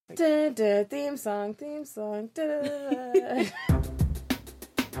Theme song, theme song.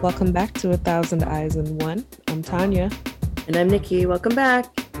 Welcome back to 1,000 Eyes in One. I'm Tanya. And I'm Nikki. Welcome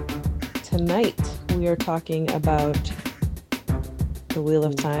back. Tonight, we are talking about The Wheel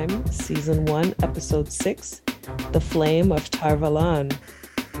of Time, Season 1, Episode 6, The Flame of Valon.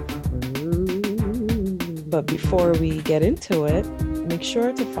 But before we get into it, make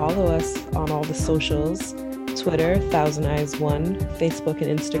sure to follow us on all the socials. Twitter, 1,000 Eyes One, Facebook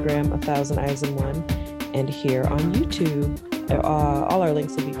and Instagram, 1,000 Eyes in One, and here on YouTube. All our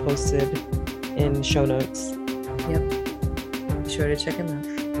links will be posted in show notes. Yep. Be sure to check them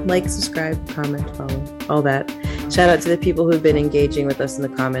out. Like, subscribe, comment, follow, all that. Shout out to the people who've been engaging with us in the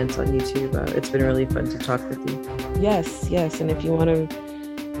comments on YouTube. It's been really fun to talk with you. Yes. And if you want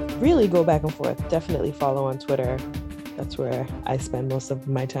to really go back and forth, definitely follow on Twitter. That's where I spend most of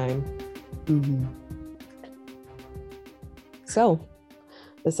my time. Mm-hmm. So,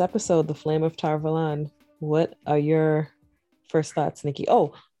 this episode, The Flame of Valon, what are your first thoughts, Nikki?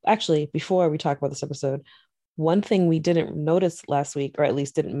 Oh, actually, before we talk about this episode, one thing we didn't notice last week, or at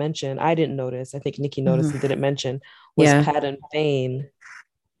least didn't mention, I didn't notice, I think Nikki noticed and didn't mention, was Pat and Fane.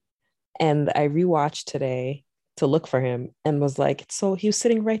 And I rewatched today to look for him and was like, so he was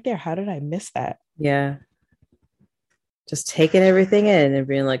sitting right there. How did I miss that? Yeah. Just taking everything in and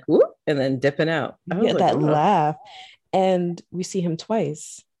being like, whoop, and then dipping out. Yeah, that laugh. And we see him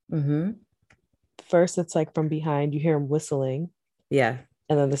twice. Mm-hmm. First, it's like from behind, you hear him whistling. Yeah.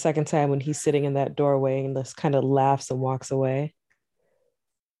 And then the second time when he's sitting in that doorway and just kind of laughs and walks away.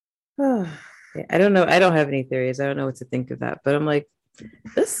 I don't know. I don't have any theories. I don't know what to think of that. But I'm like,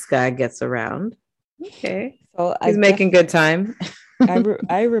 this guy gets around. Okay. So he's making good time.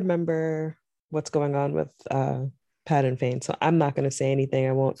 I remember what's going on with Pat and Fane. So I'm not going to say anything.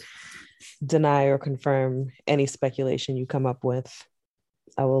 I won't deny or confirm any speculation you come up with.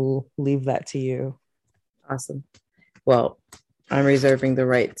 I will leave that to you. Awesome. Well, I'm reserving the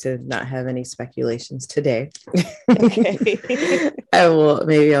right to not have any speculations today. Okay. Maybe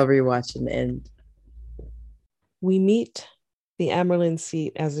I'll rewatch and end. We meet the Amerlin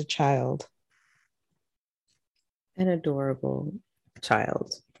seat as a child. An adorable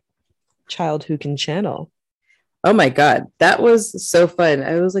child. Child who can channel. Oh my God, that was so fun.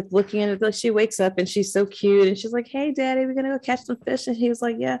 I was like looking at it, like she wakes up and she's so cute and she's like, hey daddy, we're gonna go catch some fish. And he was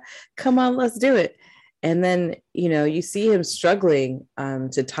like, yeah, come on, let's do it. And then, you see him struggling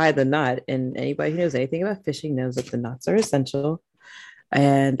to tie the knot. And anybody who knows anything about fishing knows that the knots are essential.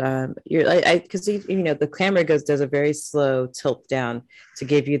 And you're like, because the camera does a very slow tilt down to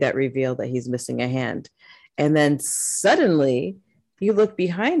give you that reveal that he's missing a hand. And then suddenly you look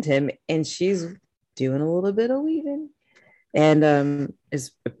behind him and she's doing a little bit of weaving and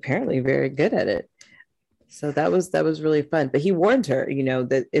is apparently very good at it. So that was really fun. But he warned her,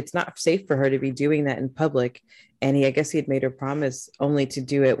 that it's not safe for her to be doing that in public. And I guess he had made her promise only to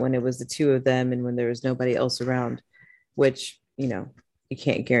do it when it was the two of them and when there was nobody else around, which, you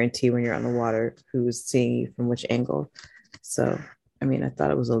can't guarantee when you're on the water who's seeing you from which angle. So, I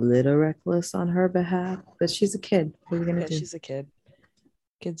thought it was a little reckless on her behalf, but she's a kid. What are you going to do? She's a kid.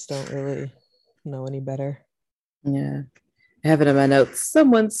 Kids don't really know any better. Yeah. I have it in my notes.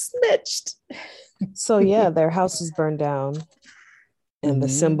 Someone snitched. So yeah, their house is burned down and the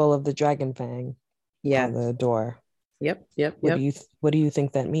symbol of the dragon fang on the door. Yep. What do you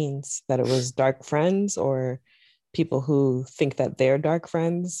think that means? That it was dark friends or people who think that they're dark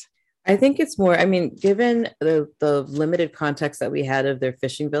friends? I think it's more, given the limited context that we had of their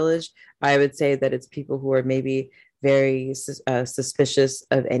fishing village, I would say that it's people who are maybe very suspicious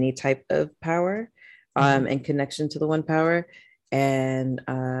of any type of power and connection to the one power. And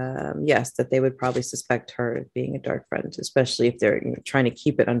yes, that they would probably suspect her of being a dark friend, especially if they're trying to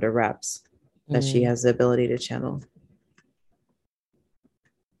keep it under wraps, that she has the ability to channel.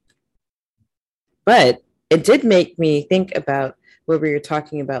 But it did make me think about what we were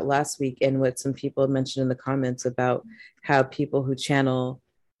talking about last week and what some people mentioned in the comments about how people who channel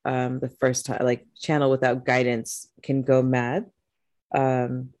the first time, like channel without guidance, can go mad.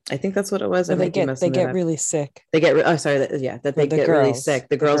 I think that's what it was. They get really sick. They get really sick.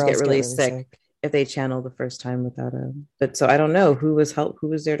 The girls get really sick if they channel the first time without a. But so I don't know who was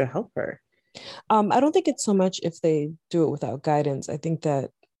there to help her. I don't think it's so much if they do it without guidance. I think that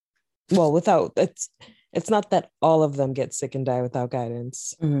it's not that all of them get sick and die without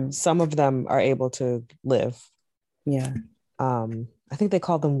guidance. Some of them are able to live. Yeah. I think they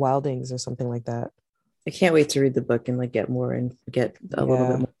call them wildings or something like that. I can't wait to read the book and get a little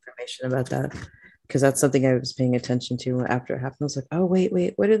bit more information about that, because that's something I was paying attention to after it happened. I was like, oh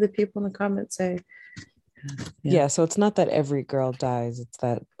wait, what did the people in the comments say? Yeah. So it's not that every girl dies, it's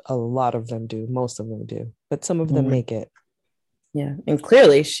that a lot of them do. Most of them do, but some of them Mhm. make it. Yeah. And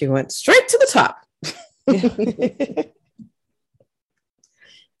clearly she went straight to the top.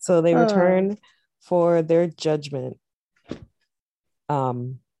 So they Oh. return for their judgment.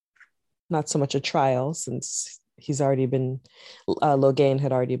 Um, Not so much a trial since he's already been Logain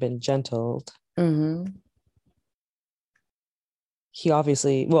had already been gentled. Mm-hmm. He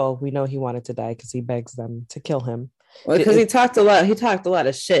obviously, well, we know he wanted to die because he begs them to kill him. Well, because he talked a lot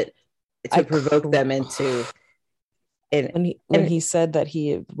of shit I to provoke them into and when and he said that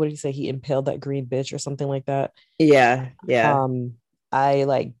what did he say? He impaled that green bitch or something like that. yeah, yeah. I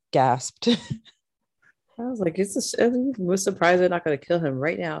like gasped. I was like, I was surprised they're not going to kill him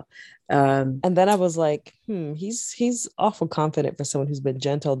right now. Um, And then I was like, he's awful confident for someone who's been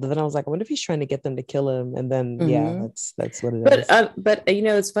gentle. But then I was like, I wonder if he's trying to get them to kill him. And then yeah, mhm. that's what it is. But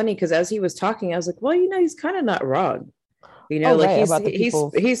it's funny because as he was talking, I was like, well, he's kind of not wrong. Oh, Like right, about the people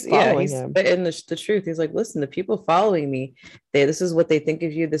following he's him. spitting the truth. He's like, listen, the people following me, this is what they think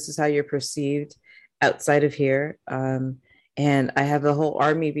of you. This is how you're perceived outside of here. And I have a whole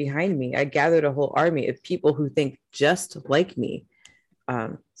army behind me. I gathered a whole army of people who think just like me.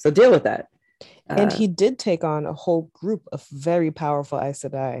 So deal with that. And Uh, he did take on a whole group of very powerful Aes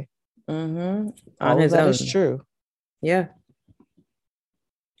Sedai. mm-hmm. On All of his that is own. true. Yeah,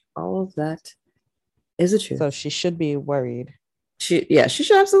 all of that is the So truth. she should be worried. She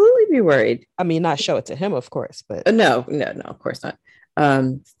should absolutely be worried. I mean, not show it to him, of course, but No, no, no, of course not.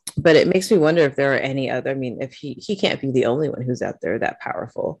 But it makes me wonder if there are any other. I mean, if he can't be the only one who's out there that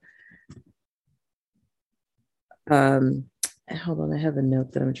powerful. Um, Hold on, I have a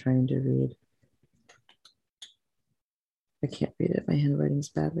note that I'm trying to read. I can't read it. My handwriting's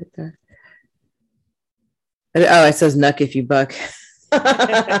bad right there. Oh, it says "nuck if you buck."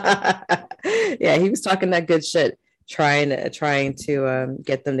 Yeah, he was talking that good shit, trying to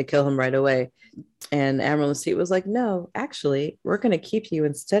get them to kill him right away. And Admiral Seat was like, "No, actually, we're going to keep you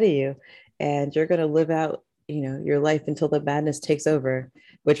and study you, and you're going to live out, your life until the madness takes over."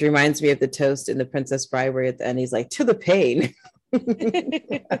 Which reminds me of the toast in The Princess Bride, where at the end he's like, "To the pain."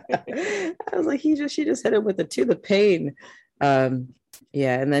 I was like, she just hit him with the "to the pain." Um,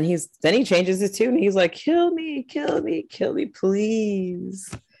 yeah, and then he changes his tune. He's like, "Kill me, kill me, kill me, please."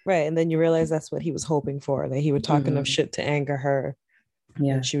 right. And then you realize that's what he was hoping for, that he would talk enough Mm-hmm. shit to anger her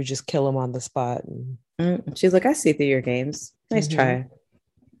Yeah. and she would just kill him on the spot. And She's like, "I see through your games. Nice mm-hmm. try.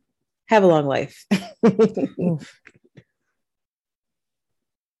 Have a long life."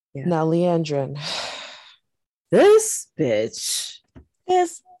 Yeah. Now, Leandrin, This bitch.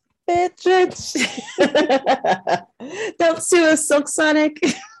 this bitch. Bitch. Don't sue us, Silk Sonic.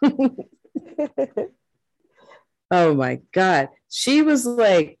 Oh my God. She was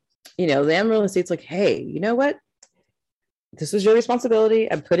like, the Emerald Estate's like, hey, you know what? This was your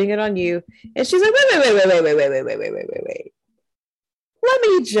responsibility. I'm putting it on you. And she's like, wait. Let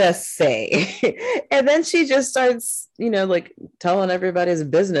me just say. And then she just starts, like telling everybody's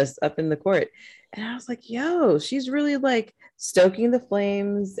business up in the court. And I was like, yo, she's really like stoking the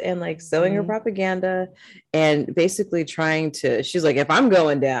flames and like sowing her Mhm. propaganda and basically she's like, if I'm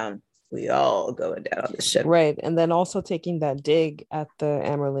going down, we all going down on this ship. Right. And then also taking that dig at the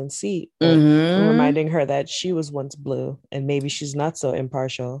Amerlin seat, but Mm-hmm. reminding her that she was once blue and maybe she's not so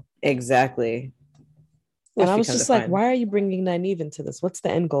impartial. Exactly. And Which I we was come to just like, find. why are you bringing Nynaeve into this? What's the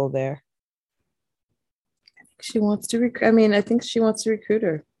end goal there? She wants to recruit. I mean, I think she wants to recruit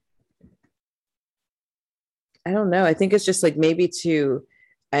her. I don't know. I think it's just like maybe to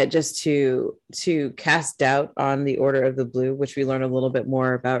cast doubt on the Order of the Blue, which we learn a little bit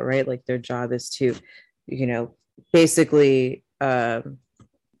more about, right? Like their job is to, basically. I'm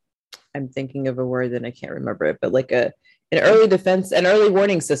thinking of a word and I can't remember it, but like an early defense, an early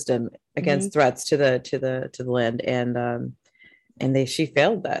warning system Mm-hmm. against threats to the land, and she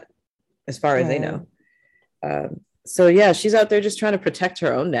failed that as far as they Right. know. So yeah, she's out there just trying to protect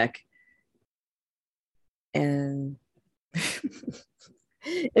her own neck, and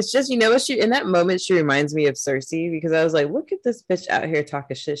it's just she in that moment she reminds me of Cersei because I was like, look at this bitch out here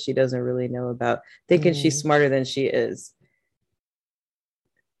talking shit she doesn't really know about, thinking she's Mm. smarter than she is.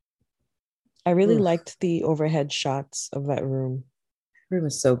 I really Oof, liked the overhead shots of that room. the room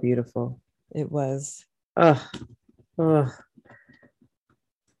is so beautiful. It was. Oh, oh,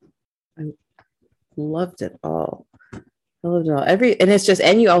 I loved it all. I loved it all. And it's just,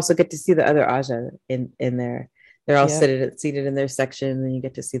 and you also get to see the other Aja in there. They're all Yep. seated in their section, and you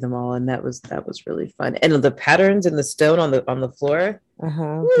get to see them all, and that was really fun. And the patterns in the stone on the floor,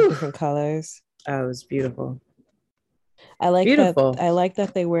 Uh-huh. The whew, different colors. that was beautiful, I like that. beautiful. I like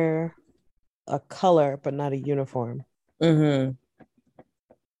that they were a color but not a uniform. Mm-hmm.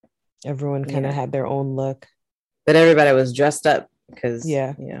 Everyone kind of Yeah. had their own look. But everybody was dressed up because,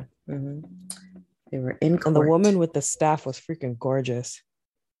 Yeah. yeah, they were in And the court. woman with the staff was freaking gorgeous.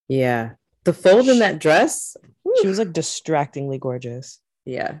 Yeah. The fold in that dress. She Whew. was like distractingly gorgeous.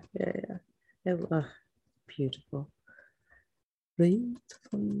 Yeah. Yeah. Yeah. Beautiful.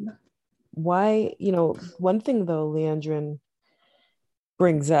 Beautiful. Why, one thing though, Leandrin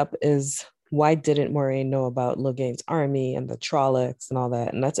brings up is why didn't Moraine know about Logain's army and the Trollocs and all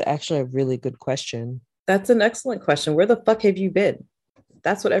that? And that's actually a really good question. That's an excellent question. Where the fuck have you been?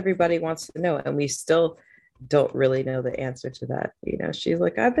 That's what everybody wants to know. And we still don't really know the answer to that. She's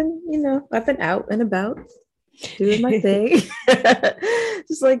like, I've been out and about doing my thing.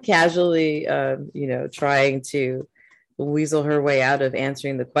 Just like casually, trying to weasel her way out of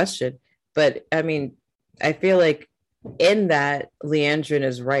answering the question. But I mean, I feel like in that Leandrin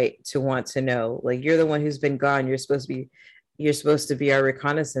is right to want to know. Like, you're the one who's been gone. You're supposed to be our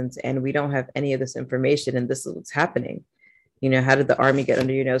reconnaissance, and we don't have any of this information, and this is what's happening. How did the army get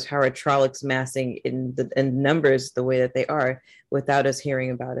under your nose? How are Trollocs massing in numbers the way that they are without us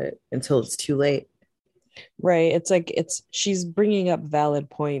hearing about it until it's too late? Right. It's like she's bringing up valid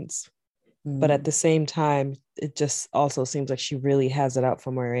points, but at the same time, it just also seems like she really has it out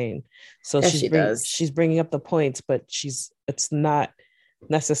for Moraine. So Yes, she does. she's bringing up the points, but it's not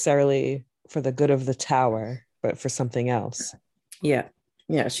necessarily for the good of the tower, but for something else. Yeah.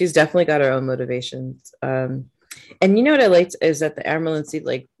 Yeah, she's definitely got her own motivations. And you know what I liked is that the Amaryllis Seed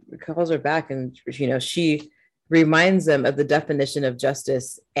like calls her back, and she reminds them of the definition of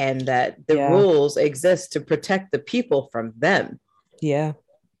justice and that the Yeah. rules exist to protect the people from them Yeah.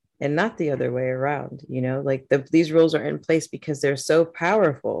 and not the other way around. Like these rules are in place because they're so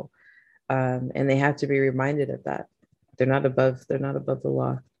powerful, and they have to be reminded of that. They're not above the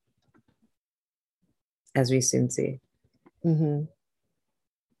law, as we soon see. Mm-hmm.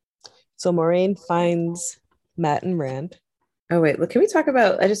 So Moraine finds Matt and Rand. Oh wait, look, can we talk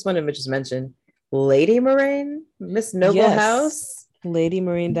about? I just wanted to just mention Lady Moraine, Miss Noble Yes, House. Lady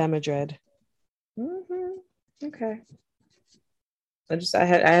Moraine Damodred. Okay. I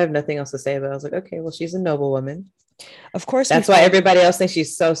have nothing else to say, but I was like, okay, well, she's a noble woman. Of course, we That's why find everybody else thinks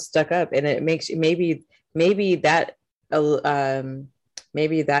she's so stuck up, and it makes maybe that um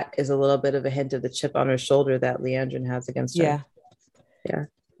maybe that is a little bit of a hint of the chip on her shoulder that Leandrin has against her. yeah, Yeah.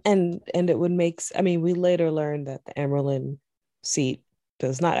 and it would make. I mean, we later learned that the Amerlin seat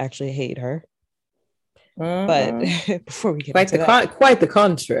does not actually hate her. But before we get into that, quite the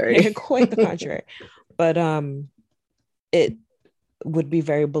contrary. quite the contrary. But it would be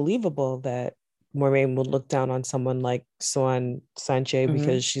very believable that Moraine would look down on someone like Swan Sanche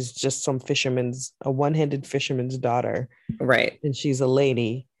because she's just a one-handed fisherman's daughter, right? And she's a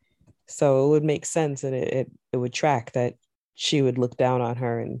lady, so it would make sense, and it would track that she would look down on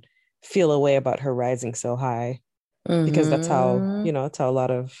her and feel a way about her rising so high, because that's how a lot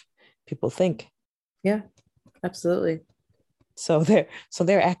of people think. Yeah, absolutely. So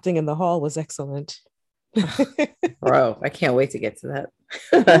their acting in the hall was excellent. Bro, I can't wait to get to that.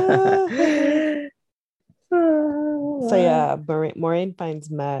 So yeah, Moraine finds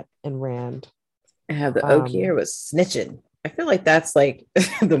Matt and Rand. How the oak here was snitching. I feel like that's like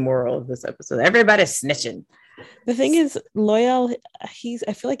the moral of this episode. Everybody's snitching. The thing is, Loyal, I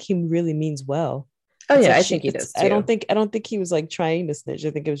feel like he really means well. Oh yeah, I think he does too. I don't think he was like trying to snitch.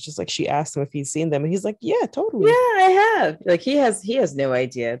 I think it was just like she asked him if he's seen them, and he's like, yeah, totally. Yeah, I have. Like he has no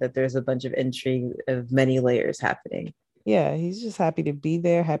idea that there's a bunch of intrigue of many layers happening. Yeah, he's just happy to be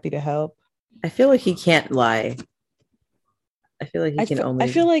there, happy to help. I feel like he can't lie. I feel like I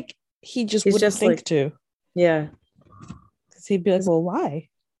feel like he just wouldn't just think to. Yeah. Because he'd be like, well, why?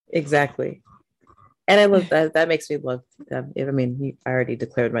 Exactly. And I love that. That makes me love him. I mean, I already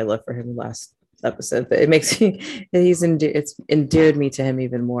declared my love for him last episode, but it makes me, it's endeared me to him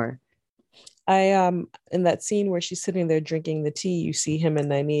even more. In that scene where she's sitting there drinking the tea, you see him and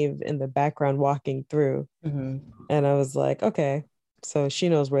Nynaeve in the background walking through. And I was like, okay, so she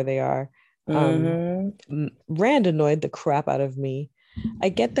knows where they are. Rand annoyed the crap out of me. I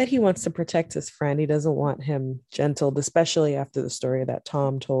get that he wants to protect his friend. He doesn't want him gentled, especially after the story that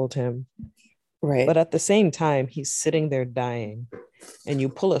Tom told him. Right. But at the same time, he's sitting there dying, and you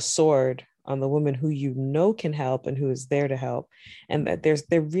pull a sword on the woman who you know can help and who is there to help. And that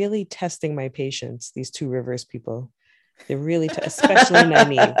they're really testing my patience, these Two Rivers people. They're really, especially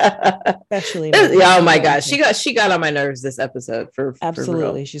Nynaeve. Oh my gosh, she got on my nerves this episode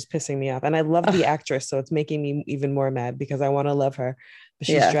absolutely. She's pissing me off, and I love the actress, so it's making me even more mad because I want to love her, but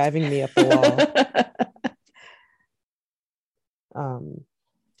she's driving me up the wall.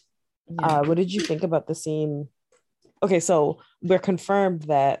 Yeah. What did you think about the scene? Okay, so we're confirmed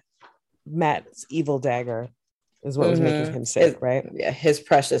that Matt's evil dagger is what was making him sick, right? Yeah, his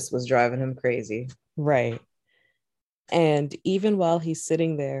precious was driving him crazy. Right. And even while he's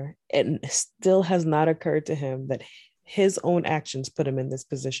sitting there, it still has not occurred to him that his own actions put him in this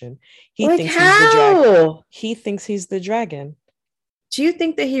position. He Like thinks he's the dragon. how? He thinks he's the dragon. Do you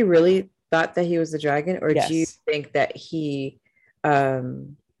think that he really thought that he was the dragon, or do you Yes. think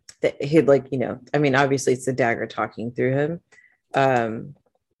um that he'd like, I mean, obviously it's the dagger talking through him. Um,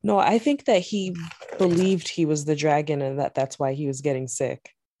 No, I think that he believed he was the dragon and that's why he was getting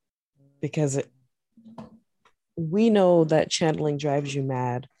sick. Because we know that channeling drives you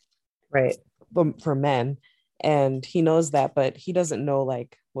mad right. for men. And he knows that, but he doesn't know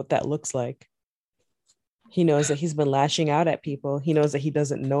like what that looks like. He knows that he's been lashing out at people. He knows that he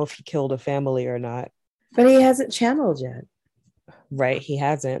doesn't know if he killed a family or not. But he hasn't channeled yet. Right. He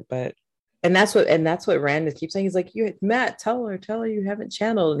hasn't, but And that's what Rand keeps saying. He's like, "You, Matt, tell her you haven't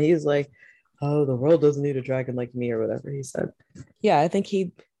channeled." And he's like, "Oh, the world doesn't need a dragon like me," or whatever he said. yeah, I think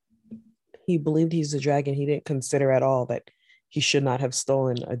he believed he's a dragon. He didn't consider at all that he should not have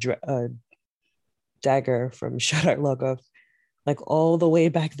stolen a dagger from Shadar Logoth. Like all the way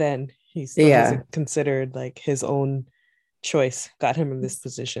back then, he still Yeah, hasn't considered like his own choice got him in this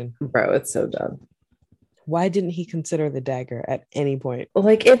position. bro, it's so dumb. Why didn't he consider the dagger at any point?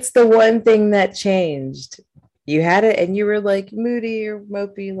 Like it's the one thing that changed. You had it, and you were like moody or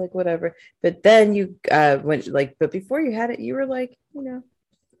mopey, like whatever. But then you went like, but before you had it, you were like, you're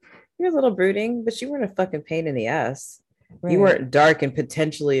a little brooding, but you weren't a fucking pain in the ass. You Right. weren't dark and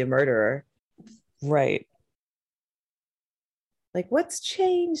potentially a murderer. Right. Like, what's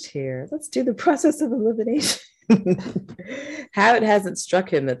changed here? Let's do the process of elimination. How it hasn't struck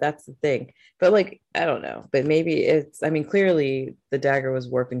him that that's the thing. But like, I don't know. But maybe I mean, clearly the dagger was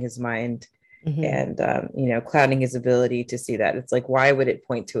warping his mind Mm-hmm. and, clouding his ability to see that. It's like, why would it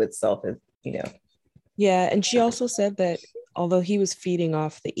point to itself as. Yeah, and she also said that although he was feeding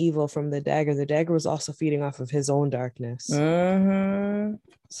off the evil from the dagger was also feeding off of his own darkness. Mm-hmm.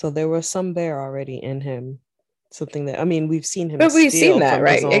 So there was some there already in him. Something that, I mean, we've seen him But we've seen steal that, from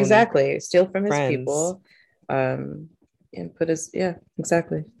his right? own Exactly. Steal from his friends. people. And put his, yeah,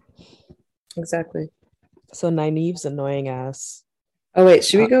 exactly. Exactly. So Nynaeve's annoying ass. Oh wait,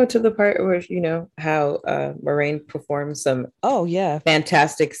 should we Uh, go to the part where how Moraine performs some oh yeah,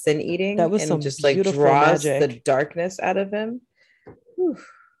 fantastic sin that eating was and some just like beautiful draws the magic. darkness out of him? Whew.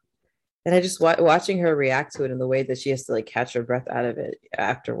 And I just watching her react to it in the way that she has to like catch her breath out of it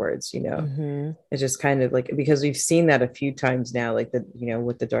afterwards. Mm-hmm. It's just kind of like because we've seen that a few times now, like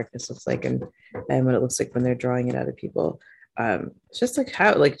what the darkness looks like and what it looks like when they're drawing it out of people. It's just like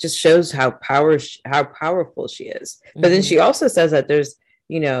how like just shows how powerful she is. But then Mm-hmm. she also says that there's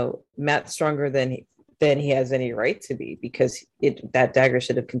Matt's stronger than he has any right to be because that dagger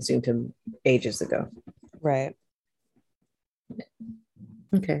should have consumed him ages ago. Right.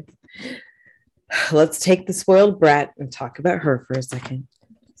 Okay, let's take the spoiled brat and talk about her for a second.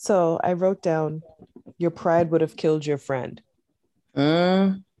 So I wrote down, your pride would have killed your friend.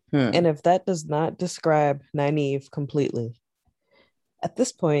 Mm-hmm. And if that does not describe Nynaeve completely, at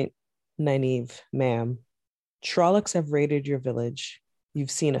this point, Nynaeve, ma'am, Trollocs have raided your village.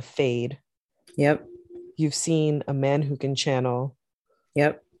 You've seen a fade. Yep. You've seen a man who can channel.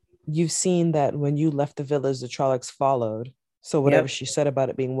 Yep. You've seen that when you left the village, the Trollocs followed. So whatever Yep. she said about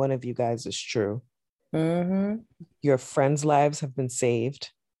it being one of you guys is true. Mm-hmm. Your friends' lives have been saved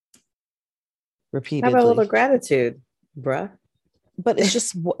How about a little repeatedly. gratitude, bruh? But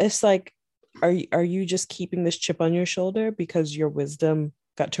it's like, are you just keeping this chip on your shoulder because your wisdom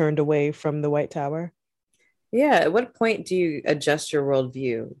got turned away from the White Tower? Yeah. At what point do you adjust your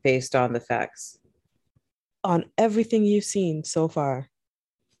worldview based on the facts? On everything you've seen so far,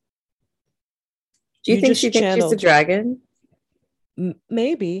 Do you you think she just thinks she's a channeled. dragon?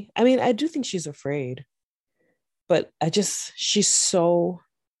 Maybe. I mean, I do think she's afraid, but she's so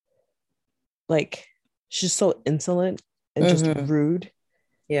like, she's so insolent and just Mm-hmm. rude.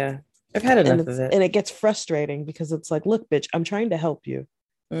 Yeah. I've had And enough of it's it. and it gets frustrating because it's like, look, bitch, I'm trying to help you.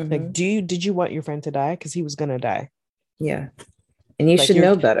 Like, Mm-hmm. did you want your friend to die? Because he was gonna die. Yeah. And you Like should you're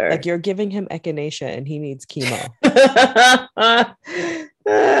know like better. you're giving him echinacea and he needs chemo.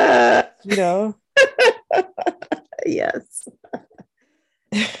 You know? Yes.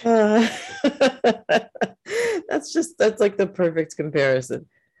 Uh, that's like the perfect comparison.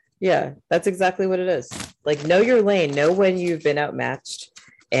 Yeah, that's exactly what it is. Like, know your lane, know when you've been outmatched,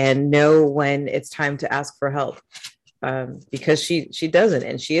 and know when it's time to ask for help. Because she doesn't,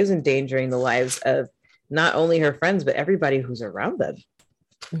 and she is endangering the lives of not only her friends but everybody who's around them.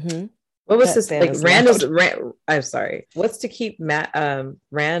 Mm-hmm. What was That this fan like? is Rand is loud. Rand. I'm sorry. What's to keep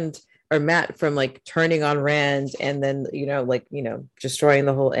Rand or Matt from like turning on Rand and then destroying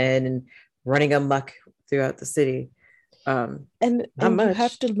the whole inn and running amok throughout the city? Not And you have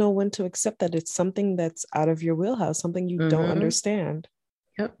much. to know when to accept that it's something that's out of your wheelhouse, something you don't Mm-hmm. understand.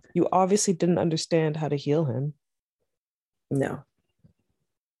 Yep. You obviously didn't understand how to heal him. No.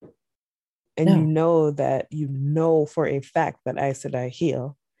 And No. you know for a fact that Aes Sedai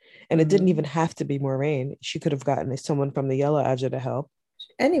heal. And it didn't Mm-hmm. even have to be Moraine. She could have gotten someone from the Yellow Aja to help,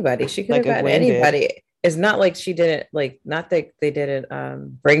 Anybody. She could like have gotten Egwene did. anybody. It's not like she didn't like. Not that they didn't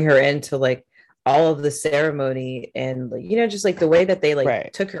bring her into like all of the ceremony and like, just like the way that they like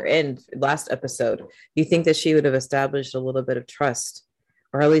Right. took her in last episode. You think that she would have established a little bit of trust,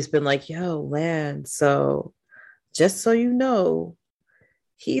 or at least been like, "Yo, Lan. So just so you know,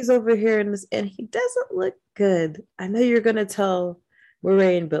 he's over here in this, and he doesn't look good. I know you're gonna tell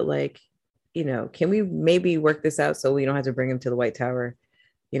Moraine, but like, can we maybe work this out so we don't have to bring him to the White Tower?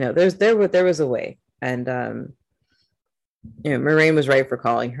 There was a way, and Moraine was right for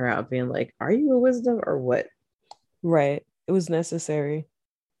calling her out, being like, "Are you a wisdom or what?" Right. It was necessary.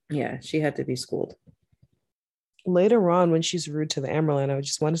 Yeah, she had to be schooled. Later on, when she's rude to the Amerlin, I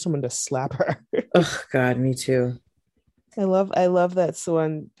just wanted someone to slap her. Oh God, me too. I love that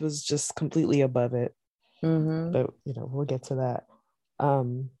Swan was just completely above it. Mm-hmm. But we'll get to that.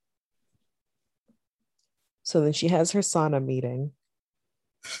 Um, so then she has her sauna meeting.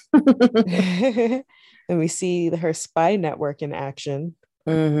 And we see her spy network in action,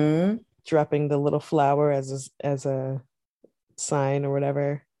 Mm-hmm. dropping the little flower as a sign or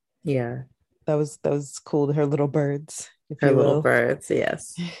whatever. Yeah, That was cool. Her little birds, if her you little will. birds.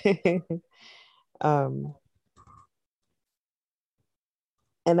 Yes. um,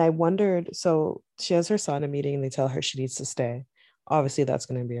 and I wondered. So she has her sauna meeting, and they tell her she needs to stay. Obviously, that's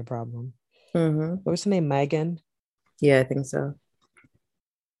going to be a problem. Mm-hmm. What was her name? Megan. Yeah, I think so.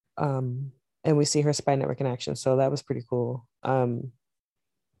 Um, and we see her spy network in action. So that was pretty cool.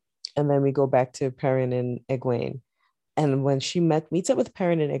 And then we go back to Perrin and Egwene. And when she meets up with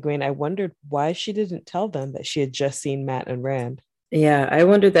Perrin and Egwene, I wondered why she didn't tell them that she had just seen Matt and Rand. Yeah, I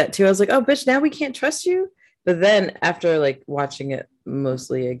wondered that too. I was like, "Oh, bitch, now we can't trust you." But then after like watching it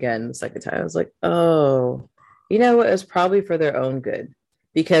mostly again the second time, I was like, "Oh, you know what? It was probably for their own good."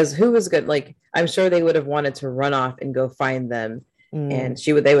 Because who was good? Like, I'm sure they would have wanted to run off and go find them, Mm,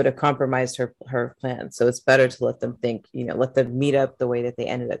 and they would have compromised her plan. So it's better to let them think, let them meet up the way that they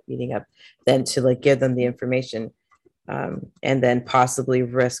ended up meeting up, than to like give them the information, and then possibly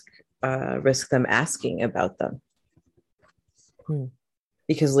risk them asking about them. mm.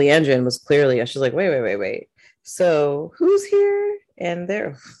 Because Leandrin was clearly, she's like, wait. So who's here? And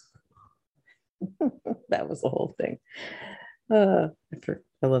there, that was the whole thing.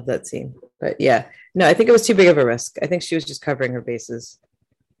 I love that scene. But yeah, no, I think it was too big of a risk. I think she was just covering her bases,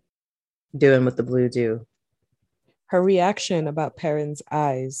 doing what the blue do. Her reaction about Perrin's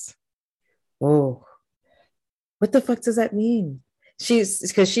eyes. Oh, what the fuck does that mean?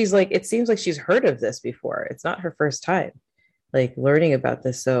 Because she's like, it seems like she's heard of this before. It's not her first time like learning about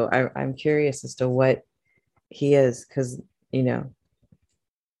this. So I'm curious as to what he is, because you know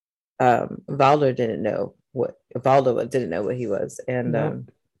Valdo didn't know what he was, and Nope.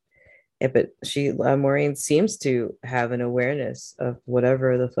 but Maureen seems to have an awareness of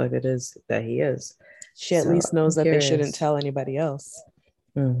whatever the fuck it is that he is. She at So least I'm knows that they shouldn't curious. tell anybody else.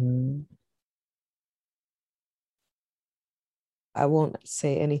 Mm-hmm. I won't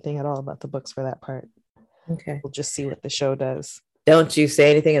say anything at all about the books for that part. Okay. We'll just see what the show does. Don't you say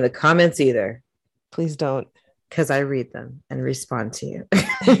anything in the comments either, Please don't. because I read them and respond to you.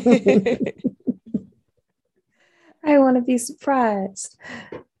 I want to be surprised.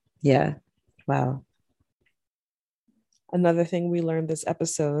 Yeah. Wow. Another thing we learned this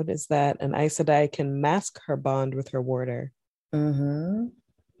episode is that an Aes Sedai can mask her bond with her warder. Mm-hmm.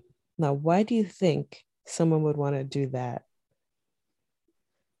 Now, why do you think someone would want to do that?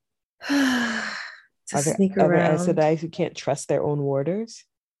 To Are there sneak other Aes around. Sedai who can't trust their own warders?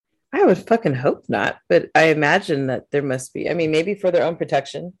 I would fucking hope not, but I imagine that there must be. I mean, maybe for their own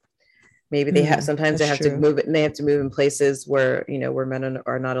protection. Maybe they have. Sometimes they That's have to true. move it, and they have to move in places where where men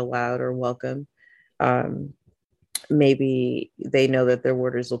are not allowed or welcome. Um, Maybe they know that their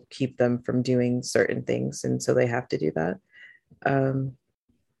warders will keep them from doing certain things, and so they have to do that. Um,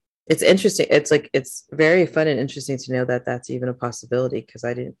 it's interesting. It's very fun and interesting to know that that's even a possibility, because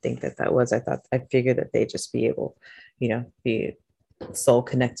I didn't think that that was. I figured that they'd just be able, be soul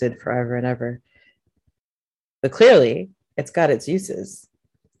connected forever and ever. But clearly, it's got its uses.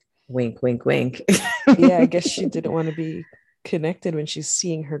 Wink, wink, wink. Yeah, I guess she didn't want to be. connected when she's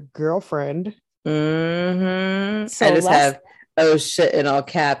seeing her girlfriend. I So just last have oh shit in all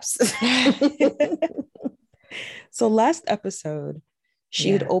caps. so last episode,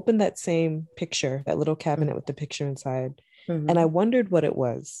 she had Yeah. opened that same picture, that little cabinet with the picture inside, and I Mm-hmm. wondered what it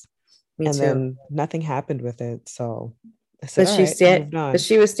was. Me And too. then nothing happened with it. So I said, all right, moved But on.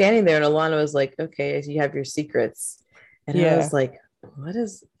 she was standing there, and Alana was like, "Okay, you have your secrets," and I Yeah, was like, "What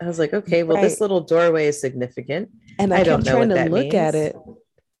is?" I was like, "Okay, well, this right. little doorway is significant. And I I don't kept know trying what to that look at means." it.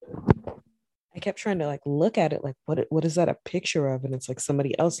 I kept trying to like look at it, like what is that a picture of? And it's like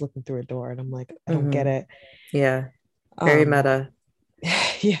somebody else looking through a door. And I'm like, I don't get Mm-hmm. it. Yeah, very Um, meta.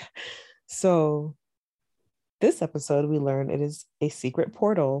 yeah. So this episode we learn it is a secret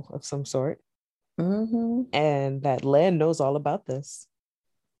portal of some sort, Mm-hmm. and that Lan knows all about this.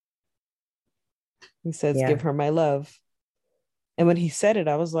 He says, give Yeah. her my love. And when he said it,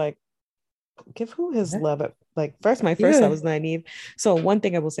 I was like, give who his What? love? Like first, my You first I gonna, was naive. So one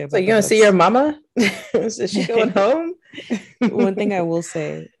thing I will say so about you the gonna see your books, mama? Is she going home? one thing I will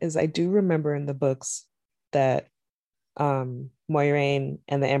say is I do remember in the books that Moiraine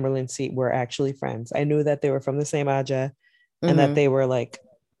and the Amberlin seat were actually friends. I knew that they were from the same Aja and that Mm-hmm. they were like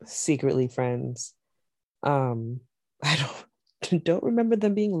secretly friends. Um, I don't remember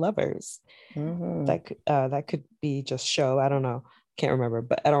them being lovers. Mm-hmm. That could be just show. I don't know. Can't remember,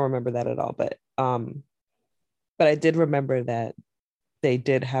 but I don't remember that at all. But I did remember that they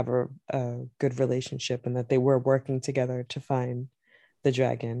did have a good relationship and that they were working together to find the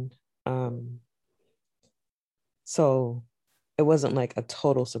dragon. Um, so it wasn't like a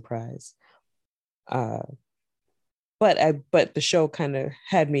total surprise. Uh, but the show kind of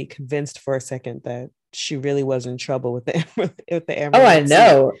had me convinced for a second that she really was in trouble with the with the Oh, I Amberlin seat.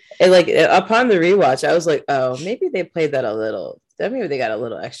 know. And like upon the rewatch, I was like, oh, maybe they played that a little. Maybe they got a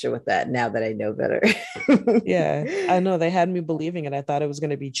little extra with that now that I know better. Yeah, I know they had me believing it. I thought it was going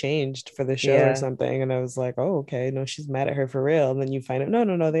to be changed for the show or Yeah. something, and I was like, "Oh, okay, no, she's mad at her for real." And then you find out, no,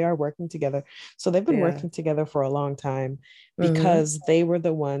 no, no, they are working together. So they've been Yeah. working together for a long time Mm-hmm. because they were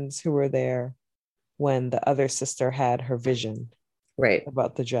the ones who were there when the other sister had her vision Right.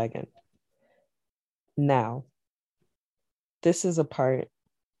 about the dragon. Now, this is a part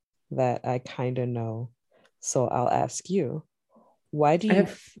that I kind of know, so I'll ask you, why do I you,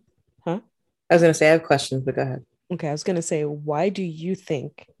 have huh? I was gonna say I have questions, but go ahead. Okay, I was gonna say, why do you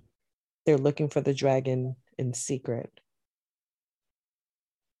think they're looking for the dragon in secret?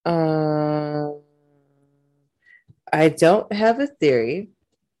 Um I don't have a theory,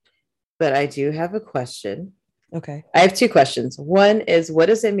 but I do have a question. Okay. I have two questions. One is what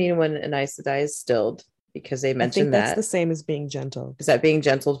does it mean when an Aes Sedai is stilled? Because they I think mentioned that's the that. same as being gentle. Is that being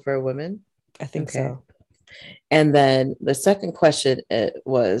gentled for a woman? I think Okay. so. And then the second question it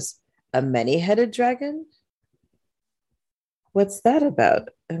was a many-headed dragon. What's that about?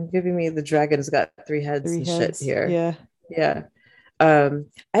 I'm giving me the dragon's got three heads Three and shit heads. here. Yeah. Yeah.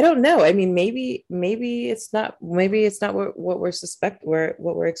 I don't know. I mean, maybe it's not what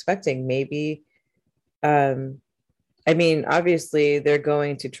we're expecting. Maybe um I mean, obviously they're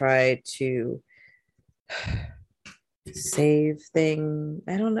going to try to save thing.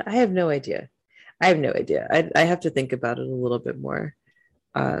 I don't know. I have no idea. I have no idea. I have to think about it a little bit more.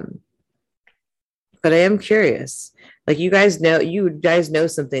 Um, but I am curious. Like you guys know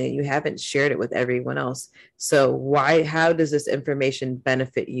something and you haven't shared it with everyone else. So how does this information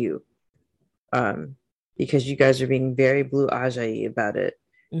benefit you? Because you guys are being very blue ajay about it.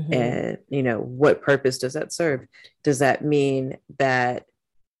 Mm-hmm. And what purpose does that serve? Does that mean that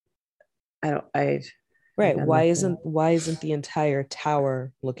I don't I Right. got Why nothing. isn't the entire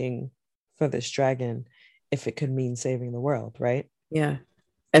tower looking for this dragon if it could mean saving the world, right? Yeah.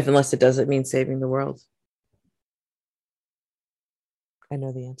 If unless it doesn't mean saving the world. I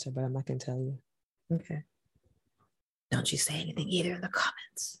know the answer, but I'm not gonna tell you. Okay. Don't you say anything either in the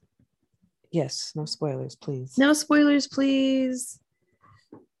comments. Yes, no spoilers, please. No spoilers, please.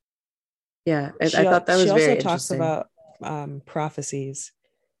 Yeah, I She thought that she was also very talks interesting. about prophecies,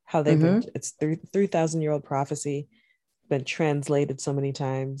 how they've been Mm-hmm. it's 3,000-year-old prophecy, been translated so many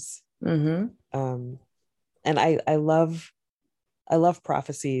times. Mm-hmm. Um, and I love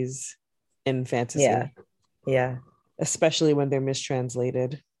prophecies in Yeah. fantasy, Yeah. especially when they're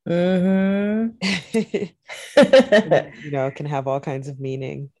mistranslated. Mm-hmm. It can have all kinds of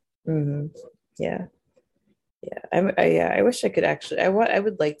meaning. Mm-hmm. Yeah. Yeah. I wish I could actually. I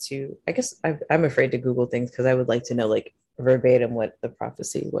would like to. I guess I'm afraid to Google things because I would like to know like verbatim what the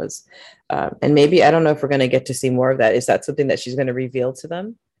prophecy was, and maybe I don't know if we're going to get to see more of that. Is that something that she's going to reveal to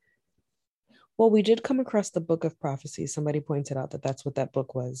them? Well, we did come across the Book of Prophecy. Somebody pointed out that that's what that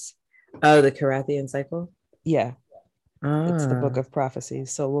book was. Oh, the Carathian cycle. Yeah. It's the book Ah, of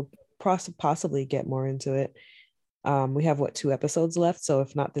prophecies. So we'll possibly get more into it. We have what, 2 episodes left. So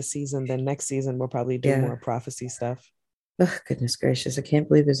if not this season, then next season we'll probably do yeah. more prophecy stuff. Oh, goodness gracious. I can't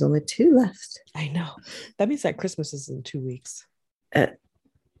believe there's only two left. I know. That means that Christmas is in 2 weeks. Uh,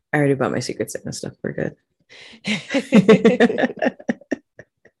 I already bought my Secret Santa stuff. We're good.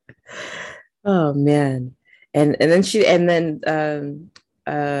 Oh man. And then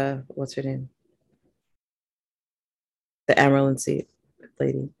what's her name? The Amaryllin Seat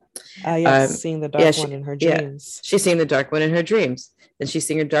lady. Yes, Um, seeing the yeah, dark one in her yeah, dreams. she's seeing the dark one in her dreams. Then she's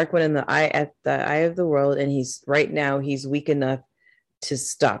seeing a dark one in the eye of the world, and he's right now he's weak enough to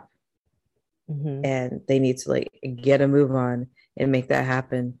stop, Mm-hmm. and they need to like get a move on and make that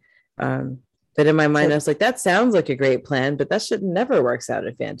happen. Um, but in my mind, I So was like, that sounds like a great plan, but that shit never works out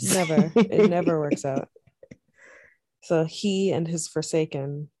in fantasy. it never works out. So he and his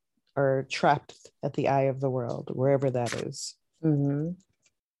Forsaken are trapped at the eye of the world, wherever that is. Mm-hmm.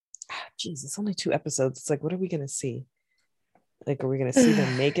 Jeez, it's only 2 episodes. It's like, what are we going to see? Like, are we going to see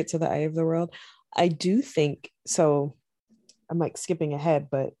them make it to the eye of the world? I do think so. I'm like skipping ahead,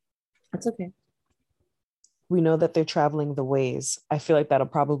 but That's okay. we know that they're traveling the ways. I feel like that'll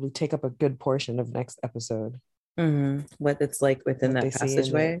probably take up a good portion of next episode. Mm-hmm. What it's like within What they that see in the,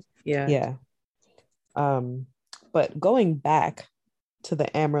 passageway. Yeah. yeah. But going back to the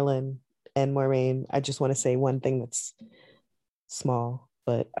Amerlin and Moraine, I just want to say one thing that's small,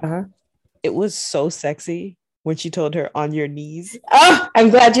 but Uh-huh. it was so sexy when she told her on your knees. Oh, I'm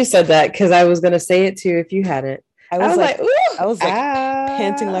glad you said that because I was gonna say it too if you had it. I I was was like, like, ooh,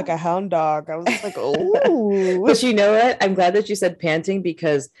 panting like a hound dog. I was like, But oh. you know what? I'm glad that you said panting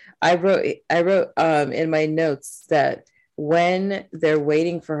because I wrote in my notes that when they're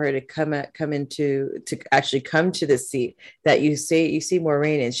waiting for her to come into to actually come to the seat, that you see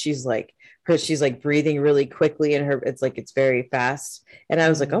Maureen and she's like breathing really quickly and her it's like it's very fast. And I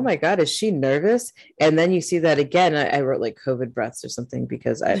was like, oh Mm. my God, is she nervous? And then you see that again. I wrote like COVID breaths or something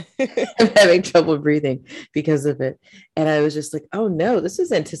because I'm having trouble breathing because of it. And I was just like, oh no, this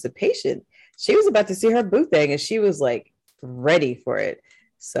is anticipation. She was about to see her boo thing and she was like ready for it.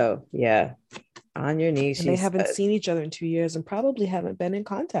 So yeah, on your knees, And they she haven't said. seen each other in 2 years and probably haven't been in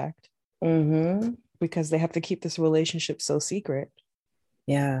contact Mm-hmm. because they have to keep this relationship so secret.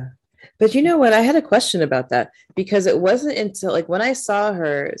 Yeah. But you know what? I had a question about that because it wasn't until like when I saw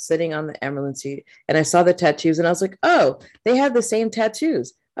her sitting on the Emerald seat and I saw the tattoos and I was like, oh, they have the same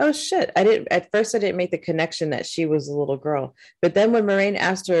tattoos. Oh shit. I didn't at first I didn't make the connection that she was a little girl. But then when Moraine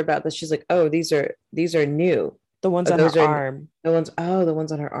asked her about this, she's like, oh, these are new. The ones Oh, on those her are arm. the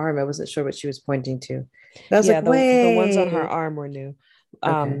ones on her arm. I wasn't sure what she was pointing to. And I was Yeah, like, the ones on her wait. arm were new.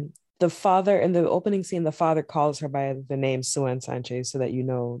 Okay. The father in the opening scene, the father calls her by the name Suen Sanchez so that you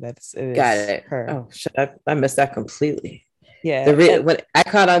know that it Got is it. her. Oh shit. I missed that completely. Yeah, and When I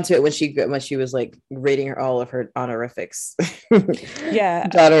caught on to it when she was like rating her all of her honorifics. yeah,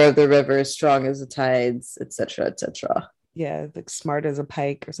 Daughter of the river, strong as the tides, etc., etc. yeah, like smart as a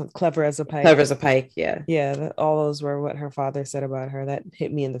pike or something, clever as a Clever pike. as a pike, yeah. Yeah, all those were what her father said about her. That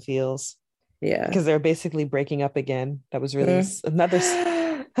hit me in the feels Yeah. because they're basically breaking up again. That was really Mm. another.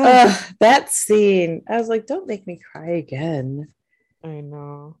 That scene. I was like, don't make me cry again. I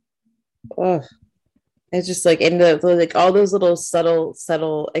know. Oh, it's just like in the like all those little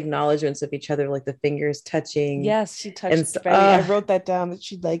subtle acknowledgments of each other, like the fingers touching Yes, she and touched very. I wrote that down that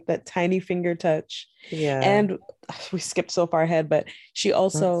she liked that tiny finger touch. yeah. And we skipped so far ahead, but she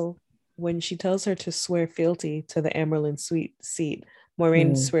also, when she tells her to swear fealty to the Amerlin Sweet seat,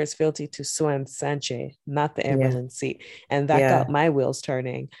 Maureen Mhm. swears fealty to Suen Sanche, not the Yeah. Amerlin seat. And that got Yeah. my wheels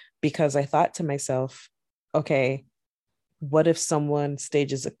turning because I thought to myself, okay, what if someone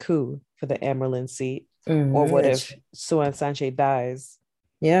stages a coup for the Amerlin seat? Or Mhm. what if Suen Sanche dies?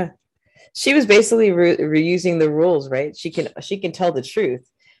 Yeah. She was basically reusing the rules, right? She can tell the truth.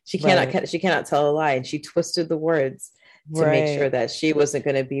 Right, She cannot tell a lie, and she twisted the words to make sure right. that she wasn't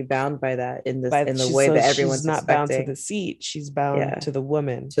going to be bound by that But in the she's way so that she's everyone's not bound to the expecting. seat, she's bound Yeah, to the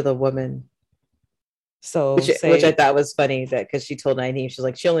woman. to the woman, So which I say thought was funny that because she told Nynaeve she's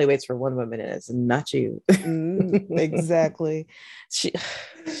like she only waits for one woman, and it's not you. exactly. She,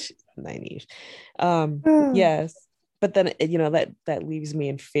 naive. Yes. But then that leaves me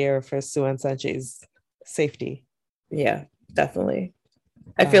in fear for Sue Sanche's safety. Yeah, definitely.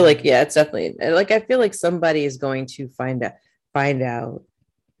 I feel like Um, yeah, it's definitely like I feel like somebody is going to find out,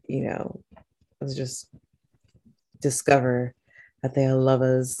 you know, let's just discover that they are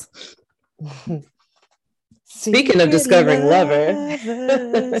lovers. Speaking of Secret discovering lover,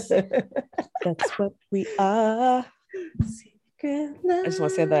 lovers. That's what we are. secret I just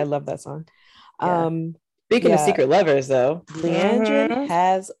want to say that I love. love that song. Yeah. Um, Speaking of Yeah, secret lovers, though, Leandrin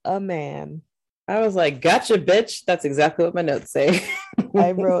has a man. I was like, "Gotcha, bitch." That's exactly what my notes say.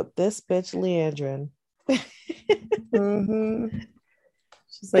 I wrote this bitch Leandrin. Mm-hmm.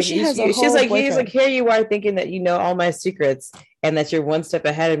 She's But like, she has a she's whole like, he's like, boyfriend. here you are thinking that you know all my secrets and that you're one step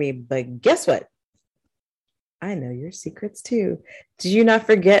ahead of me. But guess what? I know your secrets too. Did you not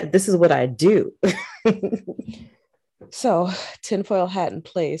forget? This is what I do. So, tinfoil hat in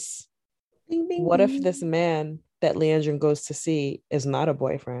place. Bing, bing, What if this bing. man that Leandrin goes to see is not a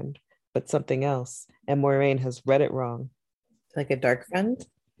boyfriend, but something else? And Moiraine has read it wrong. Like a dark friend?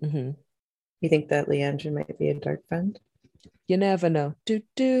 Mm-hmm. You think that Leandra might be a dark friend? You never know. Do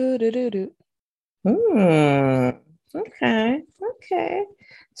do do do do. Hmm. Okay. Okay.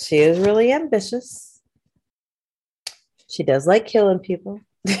 She is really ambitious. She does like killing people.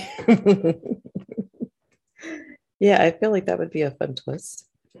 Yeah, I feel like that would be a fun twist.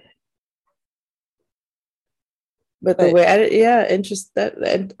 But the But way I, yeah, interest that,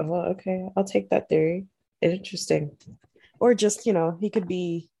 and oh, okay, I'll take that theory. Interesting. or just, he could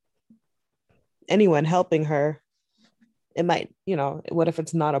be anyone helping her. It might, what if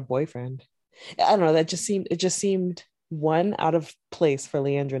it's not a boyfriend? I don't know. It just seemed one, out of place for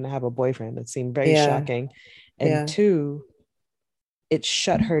Leandrin to have a boyfriend. It seemed very Yeah, shocking. And yeah, two, it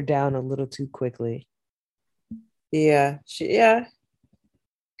shut her down a little too quickly. yeah. Yeah.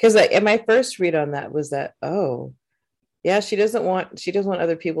 Because like, and my first read on that was that, oh, yeah, she doesn't want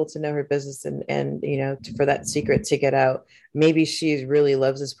other people to know her business and for that secret to get out. Maybe she really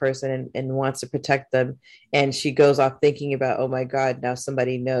loves this person and wants to protect them, and she goes off thinking about, oh my god, now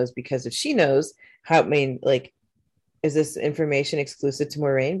somebody knows, because if she knows, how, I mean, like, is this information exclusive to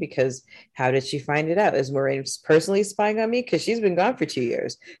Moraine? Because how did she find it out? Is Moraine personally spying on me? Because she's been gone for 2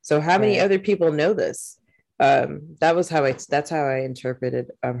 years. So how many Right. other people know this? That's how I interpreted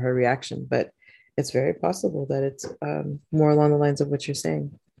her reaction. But it's very possible that it's more along the lines of what you're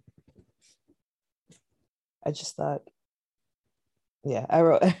saying. I just thought, yeah, I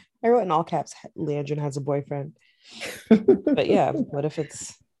wrote in all caps, Leandrin has a boyfriend. But yeah, what if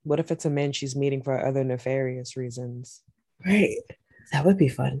it's a man she's meeting for other nefarious reasons? Right. That would be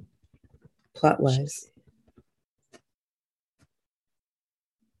fun, plot wise.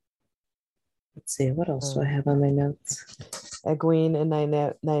 Let's see, what else do I Um, have on my notes? Egwene and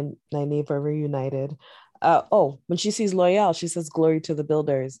Nynaeve are reunited. When she sees Loyal, she says "Glory to the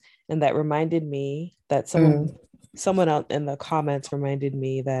Builders," and that reminded me that Mm. someone out in the comments reminded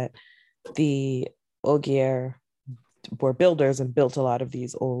me that the Ogier were builders and built a lot of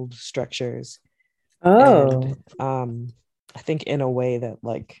these old structures, and Oh, I think in a way that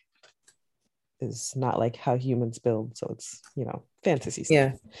like is not like how humans build, so it's fantasy stuff.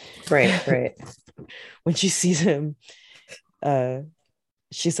 yeah. Right, right. When she sees him, uh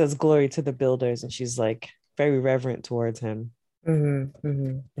she says glory to the builders, and she's like very reverent towards him. Mm-hmm,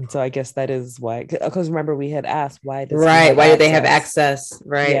 mm-hmm. And so I guess that is why, because remember we had asked, why does he Right. have Why do they have access? access?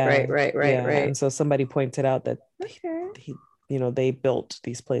 Right, Yeah, right, right, right, yeah. right. And so somebody pointed out that Okay. they built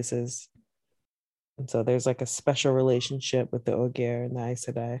these places, and so there's like a special relationship with the Ogier and the Aes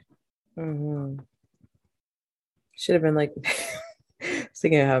Sedai. Mm-hmm. Should have been like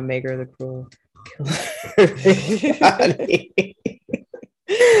thinking of how Maegor the Cruel killed everybody.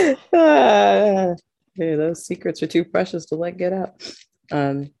 Yeah, those secrets are too precious to let get out.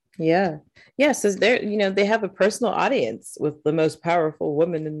 Yeah. Yes, yeah, so they have a personal audience with the most powerful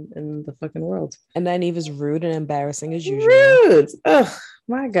woman in the fucking world. And Nynaeve is rude and embarrassing as usual. Rude. Oh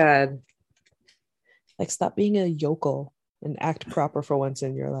my God. Like, stop being a yokel and act proper for once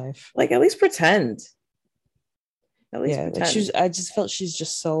in your life. Like, at least pretend. At least Yeah, like pretend. I just felt she's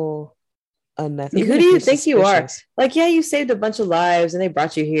just so unnecessary. Like, Even who do if you're you think you are? suspicious, Like, yeah, you saved a bunch of lives and they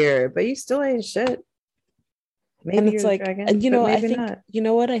brought you here, but you still ain't shit. and Maybe it's you're the like, dragon, but I maybe think,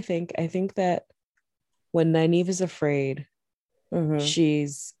 not. what I think that when Nynaeve is afraid, Mm-hmm.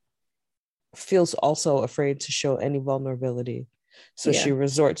 she's feels also afraid to show any vulnerability, so she Yeah.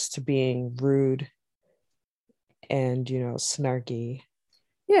 resorts to being rude and snarky.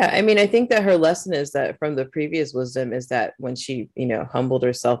 Yeah. I mean, I think that her lesson is that from the previous wisdom is that when she, humbled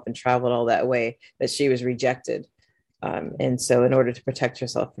herself and traveled all that way, that she was rejected. And so, in order to protect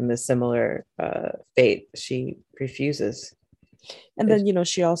herself from this similar fate, she refuses. And then,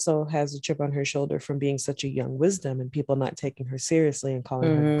 she also has a chip on her shoulder from being such a young wisdom and people not taking her seriously and calling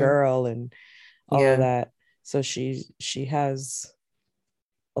her Mm-hmm. girl and all of Yeah. that. So she has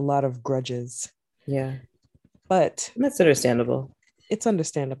a lot of grudges. Yeah. But That's understandable. it's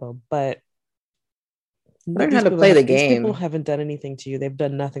understandable. But Learn how to play the these people game. haven't done anything to you. They've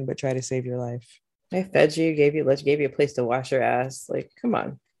done nothing but try to save your life. I fed you, gave you a place to wash your ass. Like, come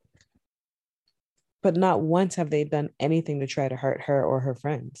on. but not once have they done anything to try to hurt her or her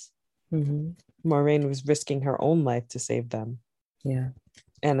friends. Mm-hmm. Moraine was risking her own life to save them. Yeah.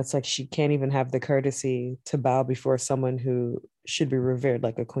 And it's like she can't even have the courtesy to bow before someone who should be revered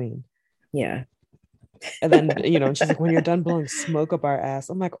like a queen. Yeah. And then, and she's like, when you're done blowing smoke up our ass,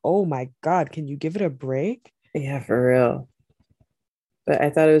 I'm like, oh my God, can you give it a break? Yeah, for real. But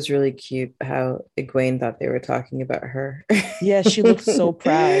I thought it was really cute how Egwene thought they were talking about her. Yeah, she looked so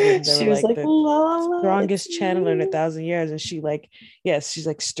proud when they were She was like like, the la la la, it's strongest channeler in a me. 1,000 years. And she like, yes, she's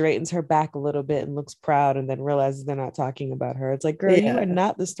like straightens her back a little bit and looks proud and then realizes they're not talking about her. It's like, girl, you are Yeah.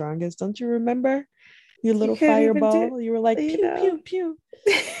 not the strongest. Don't you remember your You little couldn't even do, fireball? You were like, you pew, know. pew,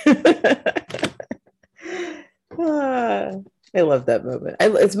 pew. Ah, I love that moment.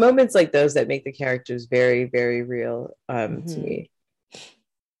 It's moments like those that make the characters very, very real to Mm-hmm. me.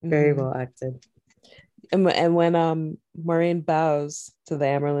 Very Mm-hmm. well acted. And when Moraine bows to the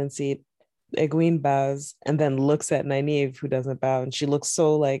Amerlin seat, Egwene bows and then looks at Nynaeve, who doesn't bow, and she looks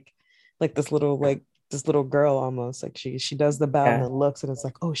so like this little girl almost. Like she does the bow and Yeah. then looks, and it's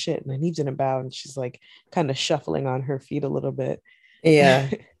like, oh shit, Nynaeve didn't bow, and she's like kind of shuffling on her feet a little bit. Yeah.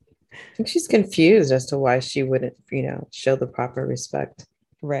 I think she's confused as to why she wouldn't, show the proper respect.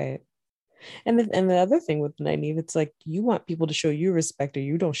 Right. And the other thing with Nynaeve, it's like you want people to show you respect, or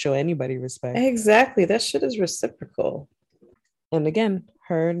you don't show anybody respect. Exactly. That shit is reciprocal. And again,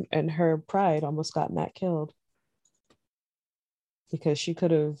 her and her pride almost got Matt killed because she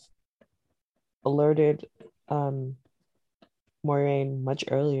could have alerted um Moiraine much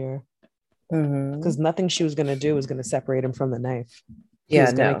earlier, because Hmm. nothing she was going to do was going to separate him from the knife. He Yeah,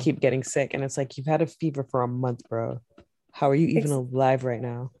 was going to no. keep getting sick. And it's like, you've had a fever for a month, bro. How are you even Ex- alive right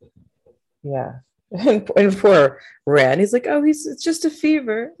now? yeah. And poor Rand, he's like, oh, it's just a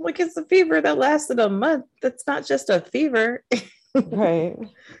fever. Like, it's a fever that lasted a month. That's not just a fever. Right.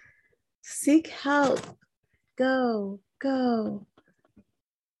 Seek help. Go, go.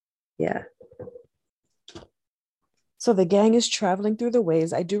 Yeah. So the gang is traveling through the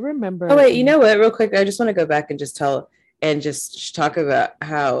ways. I do Oh remember. wait, you know what? Real quick, I just want to go back and just tell and just talk about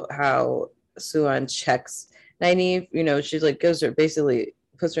how Suan checks Nynaeve. She's like goes her basically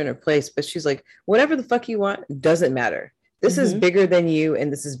puts her in her place, but she's like, whatever the fuck you want doesn't matter. This is Mhm. bigger than you,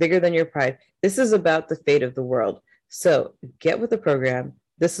 and this is bigger than your pride. This is about the fate of the world. So get with the program.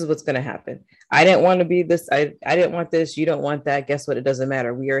 This is what's going to happen. I didn't want to be this. I didn't want this. You don't want that. Guess what? It doesn't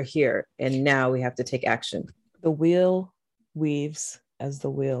matter. We are here, and now we have to take action. The wheel weaves as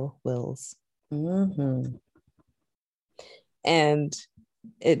the wheel wills. Mm-hmm. And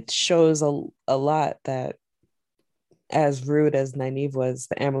it shows a lot that, as rude as Nynaeve was,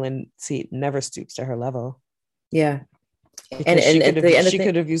 the Amerlin seat never stoops to her level, Yeah. and because and at the end of she the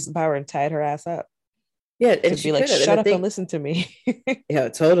could have used the power and tied her ass up yeah, to and be she like, could have. And shut the up and thing, listen to me. yeah,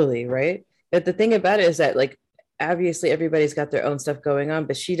 totally, right. But the thing about it is that, like, obviously everybody's got their own stuff going on,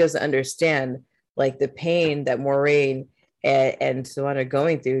 but she doesn't understand like the pain that Moraine and so on are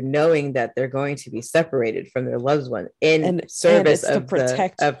going through, knowing that they're going to be separated from their loved one in And service it's to of the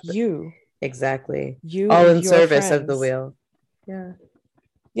protect of you, exactly, you all and in your service of the friends. wheel. Yeah.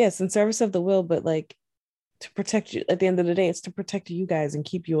 Yes, in service of the will, but like to protect you. At the end of the day, it's to protect you guys and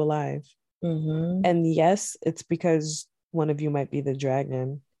keep you alive. Mm-hmm. And yes, it's because one of you might be the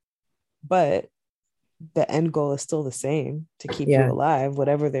dragon, but the end goal is still the same, to keep you Yeah. alive,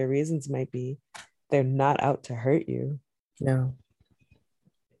 whatever their reasons might be. They're not out to hurt you. No.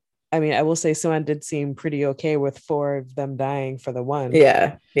 I mean, I will say Suan did seem pretty okay with 4 of them dying for the one.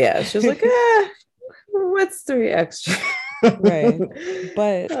 Yeah. Yeah. She was like, what's 3 extra? Right.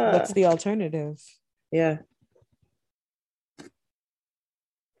 But uh, what's the alternative? yeah.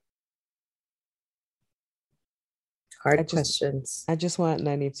 I Hard just questions. I just want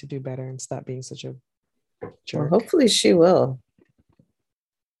Nynaeve to do better and stop being such a Well, jerk. hopefully she will.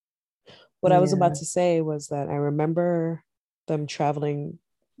 What I was about Yeah. to say was that I remember them traveling.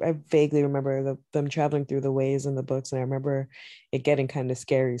 I vaguely remember them traveling through the ways in the books, and I remember it getting kind of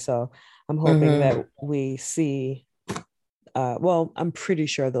scary. So I'm hoping that Mm-hmm. we see. Well, I'm pretty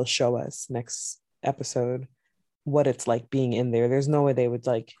sure they'll show us next episode what it's like being in there. There's no way they would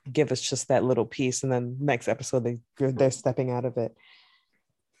like give us just that little piece, and then next episode they're stepping out of it.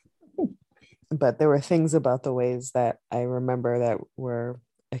 But there were things about the ways that I remember that were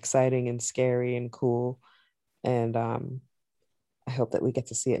exciting and scary and cool, and I hope that we get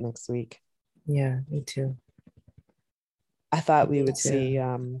to see it next week. Yeah, me too. I thought we Me would too. see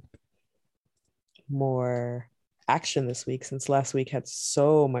more action this week, since last week had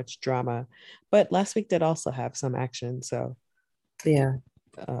so much drama, but last week did also have some action, so Yeah.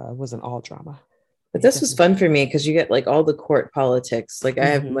 it wasn't all drama. But Yeah, this was fun for me because you get like all the court politics. Like I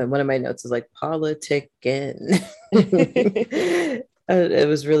have definitely. one of my notes is like politicking. It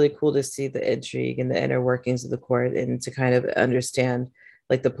was really cool to see the intrigue and the inner workings of the court and to kind of understand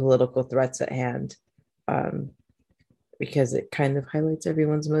like the political threats at hand, um, because it kind of highlights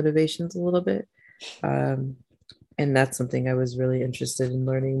everyone's motivations a little bit. Um, and that's something I was really interested in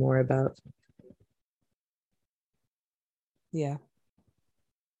learning more about. Yeah,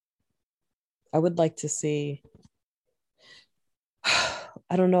 I would like to see.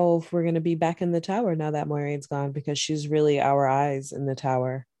 I don't know if we're going to be back in the tower now that Moiraine's gone because she's really our eyes in the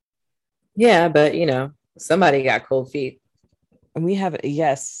tower. Yeah, but somebody got cold feet. And we have,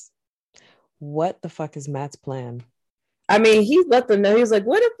 yes, what the fuck is Matt's plan? I mean, he let them know. He was like,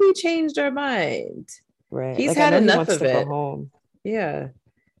 what if we changed our mind? Right. He's Like, I had know he enough wants of to go it. home. Yeah.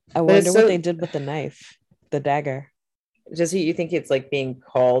 I But it's wonder what they so, did with the knife, the dagger. does he, you think it's like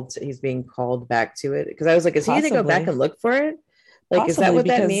he's being called back to it? Because I was like, is he going to go back Possibly. and look for it? Like, is that Possibly what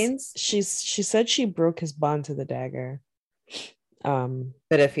that because means? she said she broke his bond to the dagger.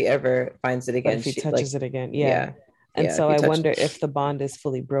 But if he ever finds it But again, if he she like, touches it again, yeah. yeah. And Yeah. If so he I touches, wonder if the bond is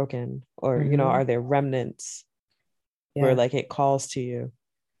fully broken or, mm-hmm. are there remnants where Yeah. like it calls to you?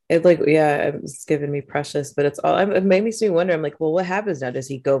 It like, yeah, it's given me precious, but it's all, it makes me wonder. I'm like, well, what happens now? Does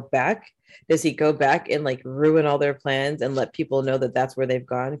he go back? Does he go back and like ruin all their plans and let people know that that's where they've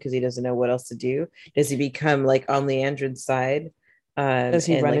gone because he doesn't know what else to do? Does he become like on Leandrin's side, Does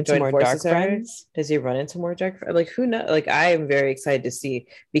he and run like into join more forces dark with her? friends? Does he run into more dark? Like who knows? Like I am very excited to see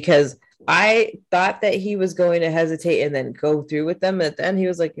because I thought that he was going to hesitate and then go through with them. At the end, he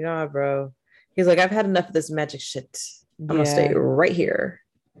was like, nah, bro. He's like, I've had enough of this magic shit. I'm gonna stay Yeah. right here.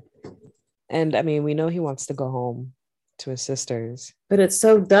 And I mean, we know he wants to go home to his sisters. But it's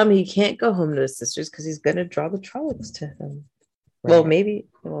so dumb. He can't go home to his sisters because he's gonna draw the trollocs to him. Well, Right. maybe.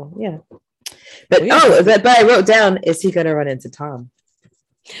 Well, yeah. But Well, yeah, because but I wrote down: is he gonna run into Tom?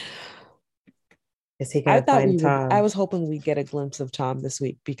 Is he I gonna thought we find would, I Tom? was hoping we'd get a glimpse of Tom this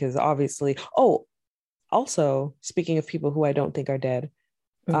week because obviously, oh, also, speaking of people who I don't think are dead,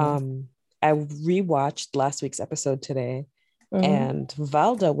 Mm-hmm. um, I rewatched last week's episode today, Mm-hmm. and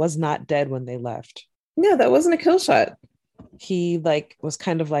Valda was not dead when they left. Yeah, that wasn't a kill shot. He like was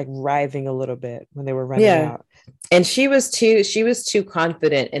kind of like writhing a little bit when they were running Yeah, out. and she was too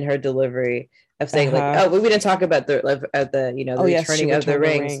confident in her delivery of saying like, Uh-huh. oh, we didn't talk about the Oh yes, she returning of the returned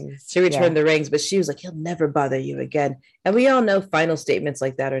the rings. rings. She returned Yeah. the rings, but she was like, he'll never bother you again. And we all know final statements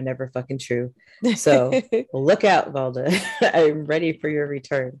like that are never fucking true. So look out, Valda. I'm ready for your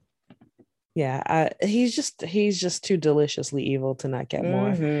return. Yeah, he's just too deliciously evil to not get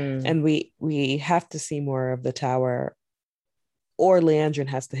more. Mm-hmm. And we have to see more of the tower, or Leandrin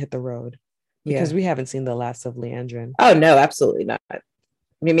has to hit the road because Yeah. we haven't seen the last of Leandrin. Oh no, absolutely not. I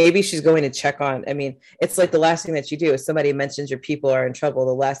mean, maybe she's going to check on. I mean, it's like the last thing that you do if somebody mentions your people are in trouble.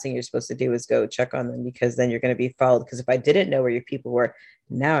 The last thing you're supposed to do is go check on them because then you're going to be followed. Because if I didn't know where your people were,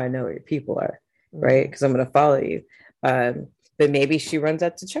 now I know where your people are, right? Mhm. Because I'm going to follow you. But maybe she runs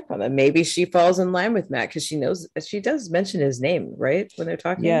out to check on them. Maybe she falls in line with Matt because she knows she does mention his name, right? When they're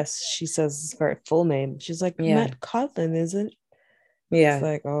talking. Yes, she says her full name. She's like, Yeah. Matt Codlin, is it? It's Yeah.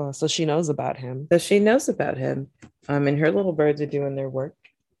 like, oh, so she knows about him. So she knows about him. And her little birds are doing their work.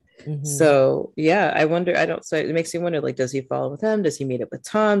 Hmm. So yeah, I wonder. I don't. So it makes me wonder. Like, does he fall in with him? Does he meet up with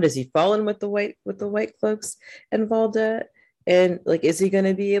Tom? Does he fall in with the white cloaks and Valda? And like, is he going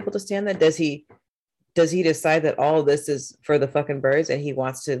to be able to stand that? Does he decide that all this is for the fucking birds and he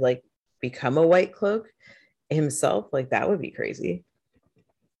wants to like become a white cloak himself? Like that would be crazy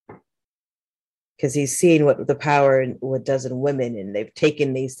because he's seen what the power and what does in women, and they've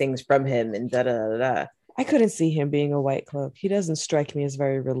taken these things from him and da da da da. I couldn't see him being a white cloak. He doesn't strike me as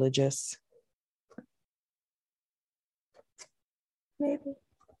very religious. Maybe,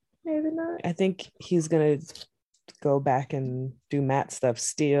 maybe not. I think he's gonna go back and do Matt stuff,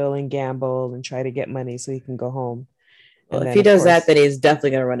 steal and gamble and try to get money so he can go home. Well, And if then he of does that, course then he's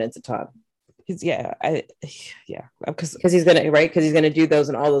definitely going to run into Tom. he's yeah, because Because he's gonna right because he's gonna do those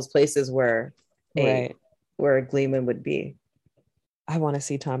in all those places a right. where a Gleeman would be. I want to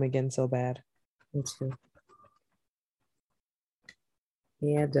see Tom again so bad. Me too.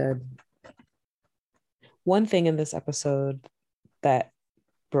 Yeah, Dad. One thing in this episode that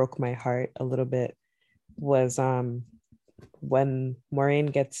broke my heart a little bit was when Maureen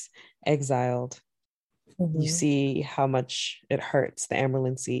gets exiled. You Mm-hmm. see how much it hurts the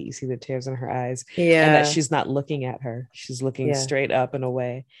Amerlin Sea. You see the tears in her eyes, and that Yeah, she's not looking at her. She's looking yeah. straight up and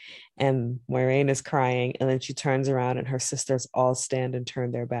away. And Moiraine is crying, and then she turns around, and her sisters all stand and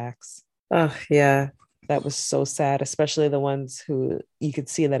turn their backs. Oh, yeah. that was so sad, especially the ones who you could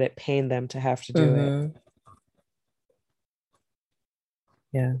see that it pained them to have to do it.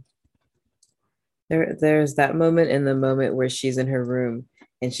 Yeah. There's that moment in the moment where she's in her room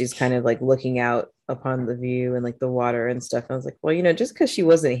and she's kind of like looking out upon the view and like the water and stuff. I was like, well, just because she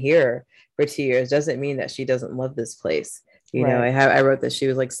wasn't here for 2 years doesn't mean that she doesn't love this place. Right. I wrote that she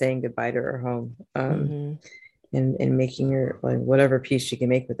was like saying goodbye to her home, and making her like whatever peace she can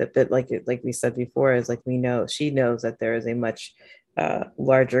make with it. But like we said before, is like she knows that there is a much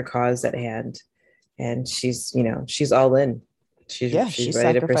larger cause at hand, and she's all in. She's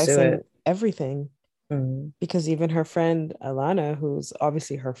ready to pursue it. Everything. Because even her friend Alana, who's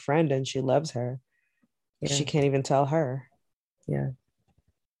obviously her friend and she loves her, she can't even tell her. Yeah.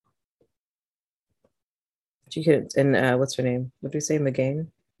 She could, and what's her name? What do we say?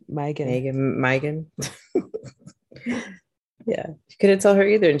 Megan. Yeah, she couldn't tell her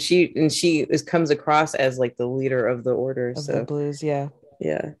either, and she comes across as like the leader of the order of the blues. Yeah.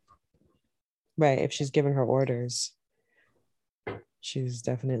 Right. If she's giving her orders, she's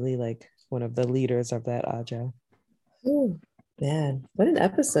definitely like one of the leaders of that Aja. Oh man, what an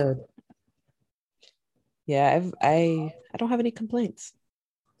episode! Yeah, I don't have any complaints.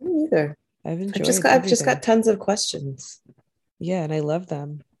 Me neither. I've just got tons of questions. Yeah, and I love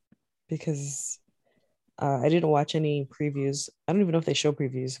them because I didn't watch any previews. I don't even know if they show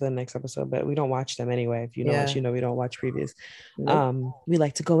previews for the next episode, but we don't watch them anyway. If you know us, we don't watch previews. Nope. We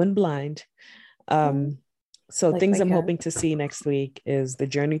like to go in blind. So like things I'm hoping to see next week is the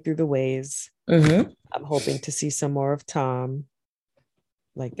journey through the ways. I'm hoping to see some more of Tom.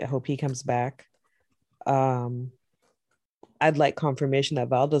 Like, I hope he comes back. I'd like confirmation that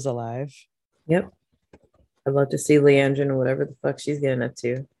Valda's alive. Yep. I'd love to see Leandrin and whatever the fuck she's getting up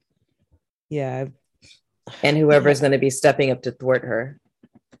to. Yeah. And whoever's going to be stepping up to thwart her.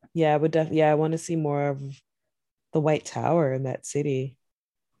 Yeah, I want to see more of the White Tower in that city.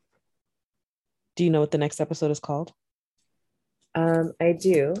 Do you know what the next episode is called? I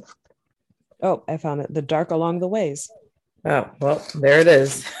do. Oh, I found it. The Dark Along the Ways. Oh, well, there it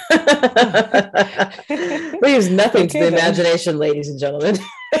is. Leaves nothing to the imagination, ladies and gentlemen.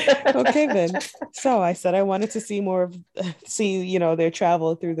 Okay, then. So I said I wanted to see their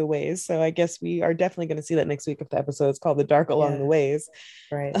travel through the ways. So I guess we are definitely going to see that next week if the episode is called The Dark Along the Ways.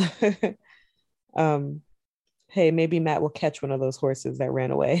 Right. Hey, maybe Matt will catch one of those horses that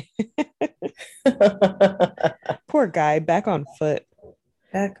ran away. Poor guy, back on foot.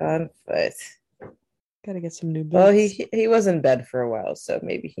 Gotta get some new boots. Well, he was in bed for a while, so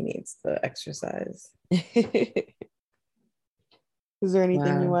maybe he needs the exercise. Is there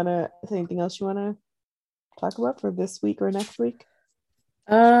anything else you wanna talk about for this week or next week?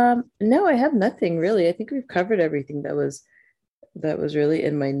 No, I have nothing really. I think we've covered everything that was really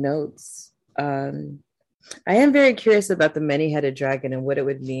in my notes. I am very curious about the many-headed dragon and what it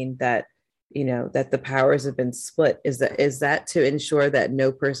would mean that that the powers have been split. Is that to ensure that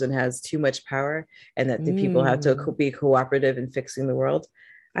no person has too much power and that the people have to be cooperative in fixing the world?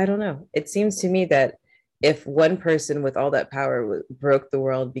 I don't know. It seems to me that if one person with all that power broke the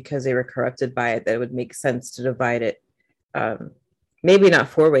world because they were corrupted by it, that it would make sense to divide it. Maybe not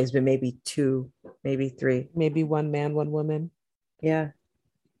 4 ways, but maybe 2, maybe 3. Maybe 1 man, 1 woman. Yeah.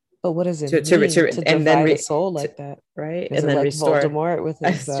 But what does it mean to and divide a soul like that? Right. Is and then like restore Voldemort with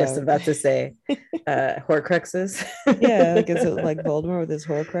his I was just about to say Horcruxes. Yeah, like is it like Voldemort with his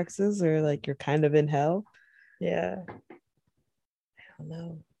Horcruxes, or like you're kind of in hell? Yeah. I don't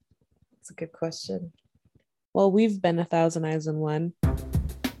know. It's a good question. Well, we've been 1,000 Eyes on One.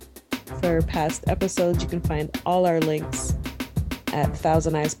 For past episodes, you can find all our links at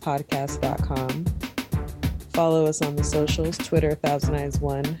 1000eyespodcast.com. Follow us on the socials, Twitter 1000 Eyes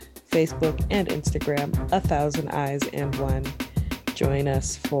 1, Facebook and Instagram 1000 Eyes and 1. Join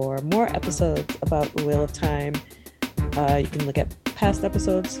us for more episodes about the Wheel of Time. You can look at past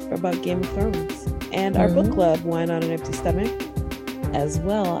episodes about Game of Thrones and our book club, Wine on an Empty Stomach, as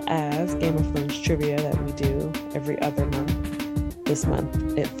well as Game of Thrones trivia that we do every other month. This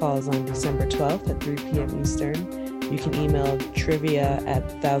month it falls on December 12th at 3 p.m. Eastern. You can email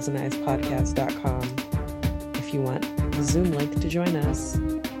trivia@1000eyespodcast.com if you want the Zoom link to join us.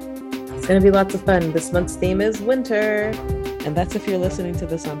 It's going to be lots of fun. This month's theme is winter. And that's if you're listening to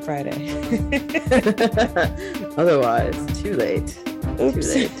this on Friday. Otherwise, too late.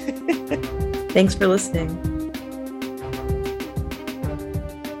 Oops. Too late. Thanks for listening.